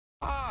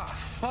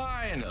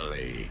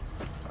finally.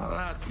 Well,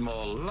 that's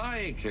more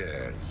like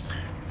it.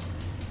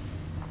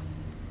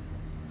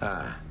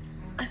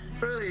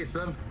 Release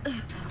them.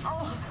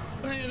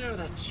 Well, you know,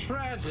 the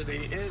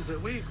tragedy is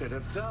that we could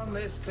have done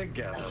this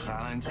together,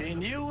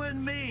 Valentine. You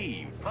and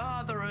me,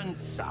 father and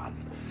son.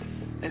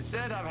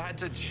 Instead, I've had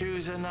to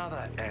choose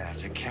another heir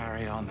to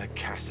carry on the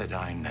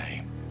Cassadine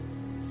name.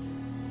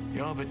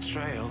 Your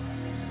betrayal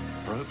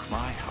broke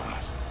my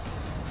heart.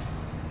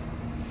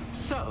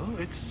 So,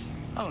 it's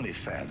only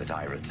fair that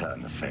I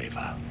return the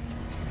favor.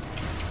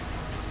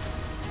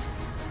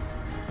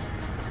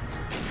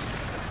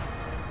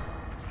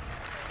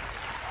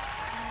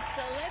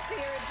 So let's hear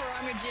it for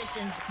our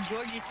magicians,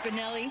 Georgie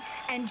Spinelli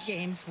and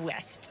James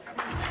West.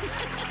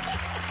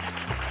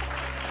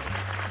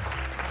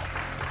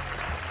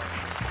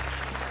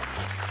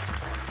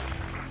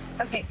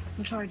 Okay,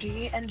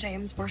 Georgie and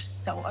James were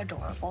so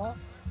adorable.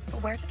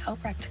 But where did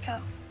Obrecht go?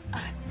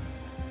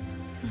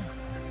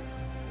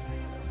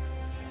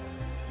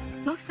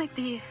 Looks like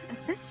the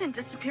assistant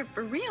disappeared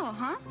for real,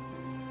 huh?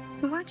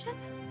 You watching?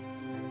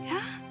 Yeah?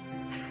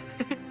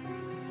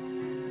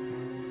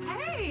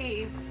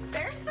 Hey,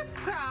 there's the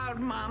proud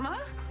mama.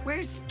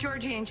 Where's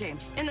Georgie and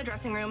James? In the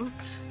dressing room.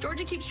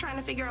 Georgie keeps trying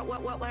to figure out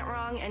what went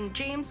wrong, and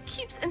James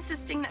keeps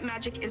insisting that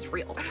magic is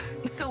real.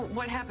 So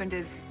what happened?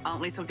 Did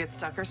Aunt Liesel get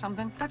stuck or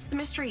something? That's the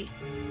mystery.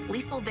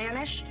 Liesel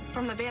vanished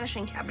from the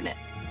vanishing cabinet.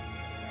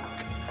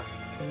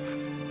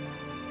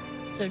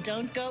 So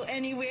don't go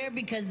anywhere,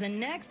 because the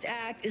next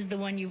act is the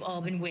one you've all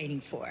been waiting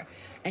for,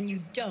 and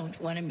you don't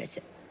want to miss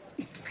it.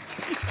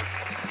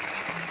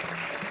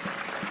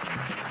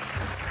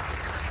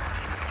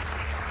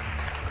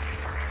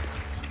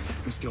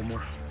 Miss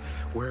Gilmore,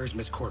 where's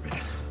Miss Corbin?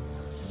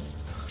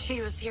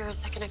 She was here a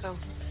second ago.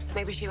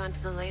 Maybe she went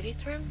to the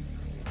ladies' room?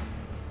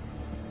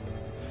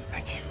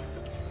 Thank you.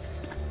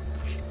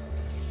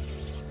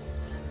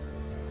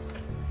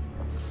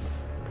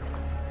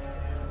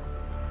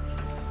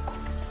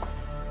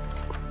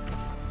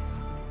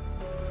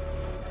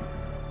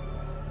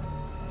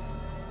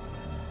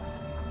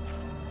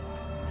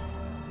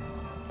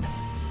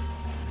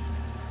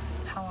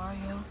 How are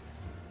you?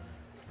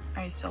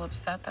 Are you still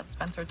upset that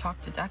Spencer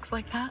talked to Dex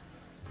like that?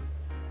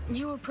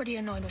 You were pretty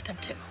annoyed with him,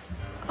 too.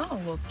 Oh,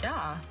 well,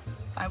 yeah.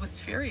 I was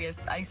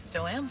furious. I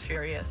still am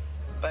furious.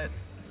 But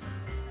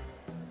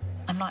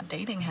I'm not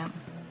dating him.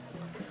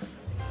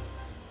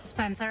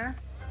 Spencer,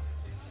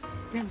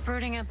 you're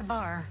brooding at the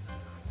bar.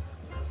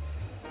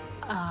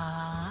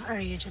 Are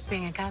you just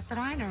being a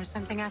Cassadine, or is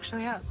something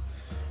actually up?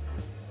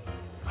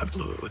 I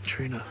blew it with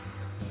Trina.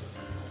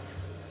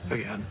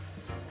 Again.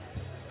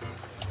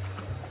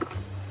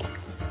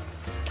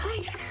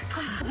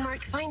 Hi.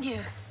 Mark, find you.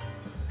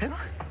 Who?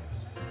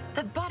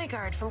 The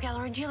bodyguard from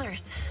Gallery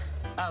Jewelers.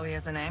 Oh, he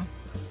has a name?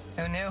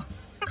 Who knew?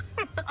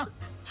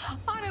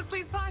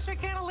 Honestly, Sasha,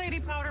 can't a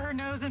lady powder her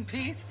nose in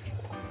peace?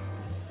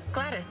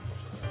 Gladys,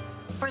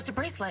 where's the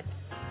bracelet?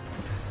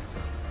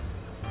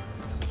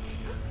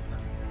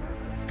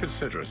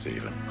 Consider us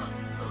even.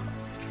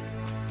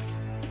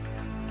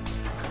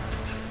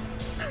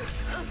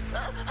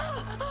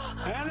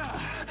 Anna!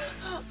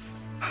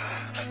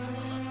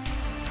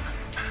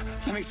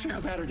 Let me see how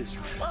bad it is.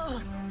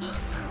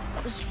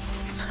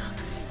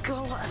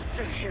 Go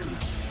after him.